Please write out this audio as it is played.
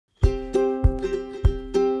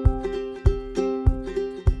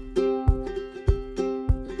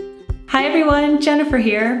Hi everyone, Jennifer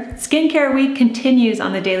here. Skincare week continues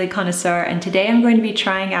on the Daily Connoisseur, and today I'm going to be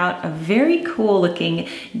trying out a very cool looking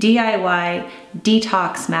DIY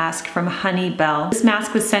detox mask from Honey Belle. This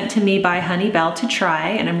mask was sent to me by Honey Belle to try,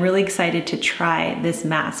 and I'm really excited to try this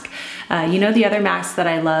mask. You know, the other mask that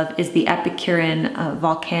I love is the Epicurean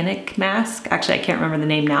volcanic mask. Actually, I can't remember the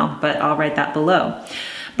name now, but I'll write that below.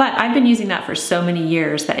 But I've been using that for so many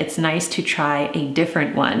years that it's nice to try a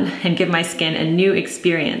different one and give my skin a new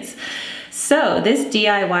experience. So this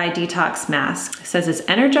DIY detox mask says it's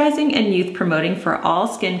energizing and youth promoting for all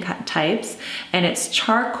skin types, and it's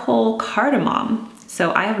charcoal cardamom.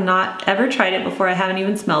 So I have not ever tried it before. I haven't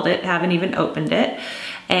even smelled it, haven't even opened it.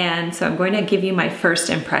 And so I'm going to give you my first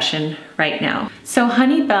impression right now. So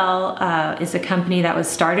Honey Belle is a company that was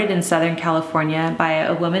started in Southern California by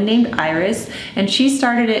a woman named Iris, and she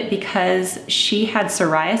started it because she had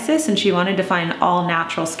psoriasis and she wanted to find all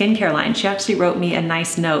natural skincare line. She actually wrote me a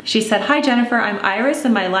nice note. She said, "Hi Jennifer, I'm Iris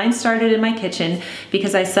and my line started in my kitchen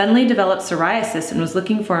because I suddenly developed psoriasis and was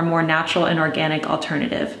looking for a more natural and organic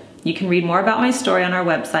alternative. You can read more about my story on our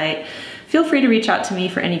website. Feel free to reach out to me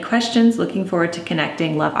for any questions. Looking forward to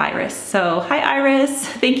connecting. Love, Iris." So hi Iris,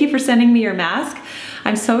 thank you for sending me your mask.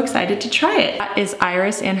 I'm so excited to try it. That is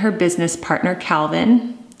Iris and her business partner,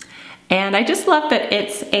 Calvin. And I just love that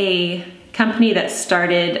it's a company that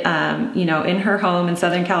started you know, in her home in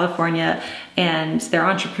Southern California, and they're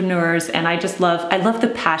entrepreneurs, and I love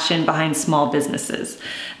the passion behind small businesses.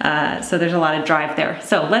 So there's a lot of drive there.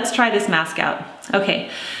 So let's try this mask out.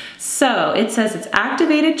 Okay. So it says its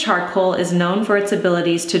activated charcoal is known for its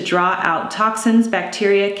abilities to draw out toxins,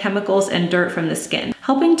 bacteria, chemicals, and dirt from the skin,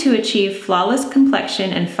 helping to achieve flawless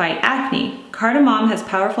complexion and fight acne. Cardamom has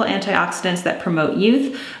powerful antioxidants that promote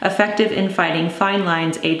youth, effective in fighting fine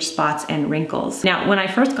lines, age spots, and wrinkles. Now, when I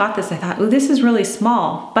first got this, I thought, oh, this is really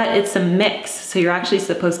small, but it's a mix. So you're actually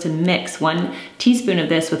supposed to mix 1 teaspoon of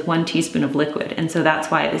this with 1 teaspoon of liquid. And so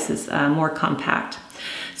that's why this is more compact.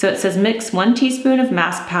 So it says mix 1 teaspoon of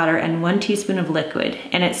mask powder and 1 teaspoon of liquid.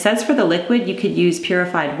 And it says for the liquid, you could use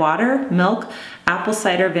purified water, milk, apple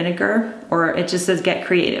cider vinegar, or it just says get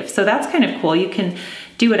creative. So that's kind of cool. You can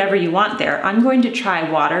do whatever you want there. I'm going to try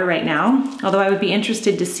water right now, although I would be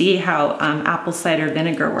interested to see how apple cider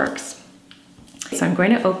vinegar works. So I'm going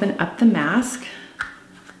to open up the mask.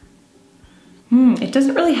 It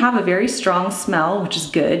doesn't really have a very strong smell, which is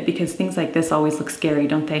good because things like this always look scary,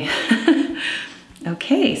 don't they?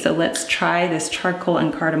 Okay, so let's try this charcoal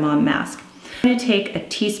and cardamom mask. I'm going to take a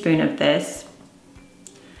teaspoon of this,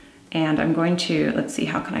 and I'm going to, let's see,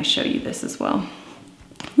 how can I show you this as well?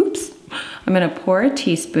 Oops. I'm going to pour a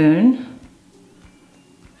teaspoon.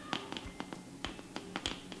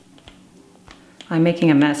 I'm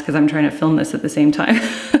making a mess because I'm trying to film this at the same time.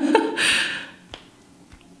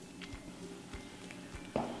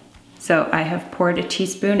 So I have poured a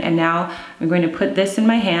teaspoon, and now I'm going to put this in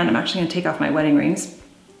my hand. I'm actually going to take off my wedding rings.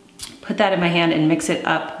 Put that in my hand and mix it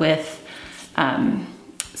up with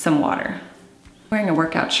some water. I'm wearing a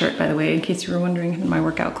workout shirt, by the way, in case you were wondering, in my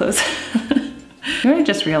workout clothes. You know what I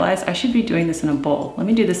just realized? I should be doing this in a bowl. Let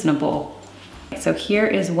me do this in a bowl. So here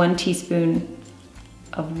is 1 teaspoon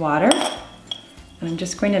of water. And I'm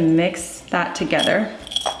just going to mix that together.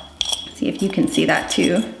 See if you can see that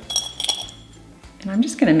too. And I'm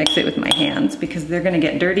just gonna mix it with my hands because they're gonna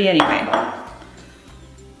get dirty anyway.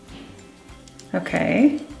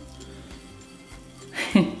 Okay.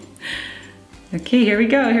 Okay, here we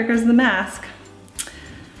go. Here goes the mask.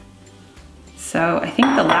 So I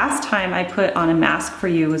think the last time I put on a mask for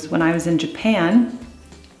you was when I was in Japan,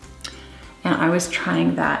 and I was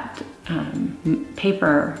trying that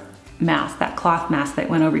paper mask, that cloth mask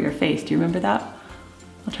that went over your face. Do you remember that?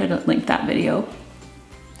 I'll try to link that video.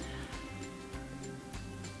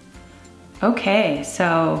 Okay,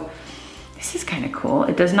 so this is kind of cool.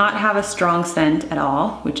 It does not have a strong scent at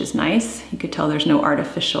all, which is nice. You could tell there's no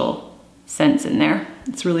artificial scents in there.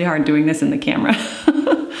 It's really hard doing this in the camera.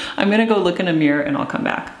 I'm gonna go look in a mirror and I'll come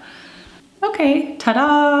back. Okay,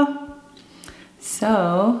 ta-da!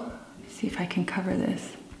 So, let's see if I can cover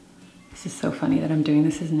this. This is so funny that I'm doing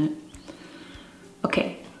this, isn't it?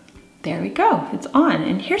 Okay, there we go, it's on.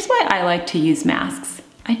 And here's why I like to use masks.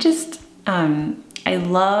 I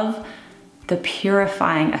love the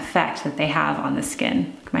purifying effect that they have on the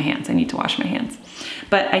skin. My hands, I need to wash my hands.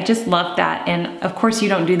 But I just love that. And of course you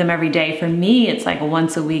don't do them every day. For me, it's like a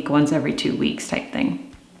once a week, once every 2 weeks type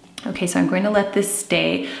thing. Okay, so I'm going to let this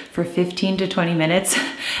stay for 15 to 20 minutes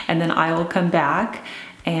and then I will come back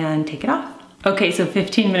and take it off. Okay, so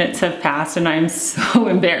 15 minutes have passed and I'm so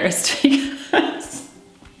embarrassed because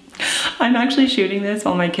I'm actually shooting this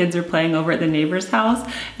while my kids are playing over at the neighbor's house,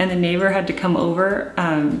 and the neighbor had to come over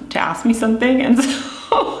to ask me something, and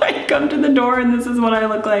so I come to the door and this is what I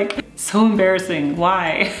look like. So embarrassing.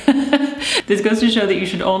 Why? This goes to show that you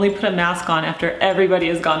should only put a mask on after everybody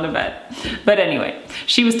has gone to bed. But anyway,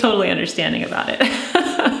 she was totally understanding about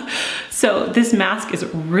it. So this mask is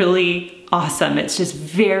really awesome. It's just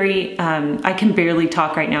very, I can barely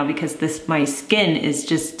talk right now because my skin is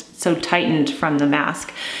just so tightened from the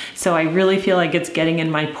mask. So I really feel like it's getting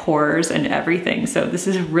in my pores and everything. So this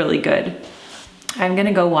is really good. I'm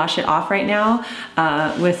gonna go wash it off right now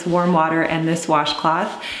with warm water and this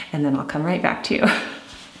washcloth, and then I'll come right back to you.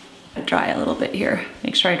 Dry a little bit here.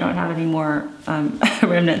 Make sure I don't have any more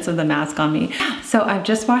remnants of the mask on me. So I've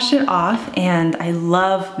just washed it off and I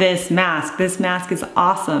love this mask. This mask is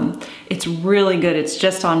awesome. It's really good. It's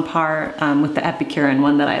just on par with the Epicurean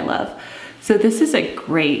one that I love. So this is a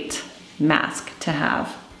great mask to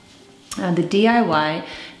have. The DIY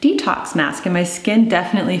Detox mask, and my skin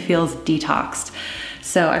definitely feels detoxed.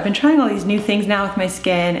 So I've been trying all these new things now with my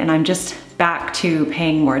skin, and I'm just back to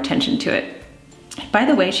paying more attention to it. By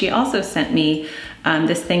the way, she also sent me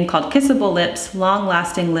this thing called Kissable Lips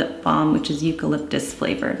Long-Lasting Lip Balm, which is eucalyptus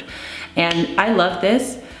flavored. And I love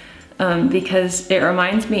this because it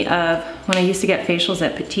reminds me of when I used to get facials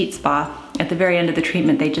at Petite Spa. At the very end of the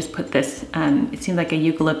treatment, they just put this, it seemed like a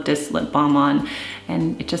eucalyptus lip balm on,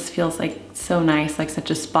 and it just feels like so nice, like such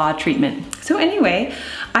a spa treatment. So anyway,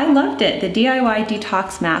 I loved it. The DIY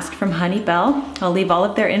Detox Mask from Honey Belle. I'll leave all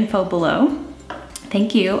of their info below.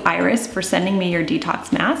 Thank you, Iris, for sending me your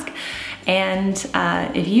detox mask. And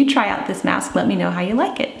if you try out this mask, let me know how you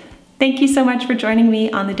like it. Thank you so much for joining me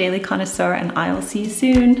on the Daily Connoisseur, and I will see you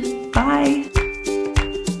soon. Bye.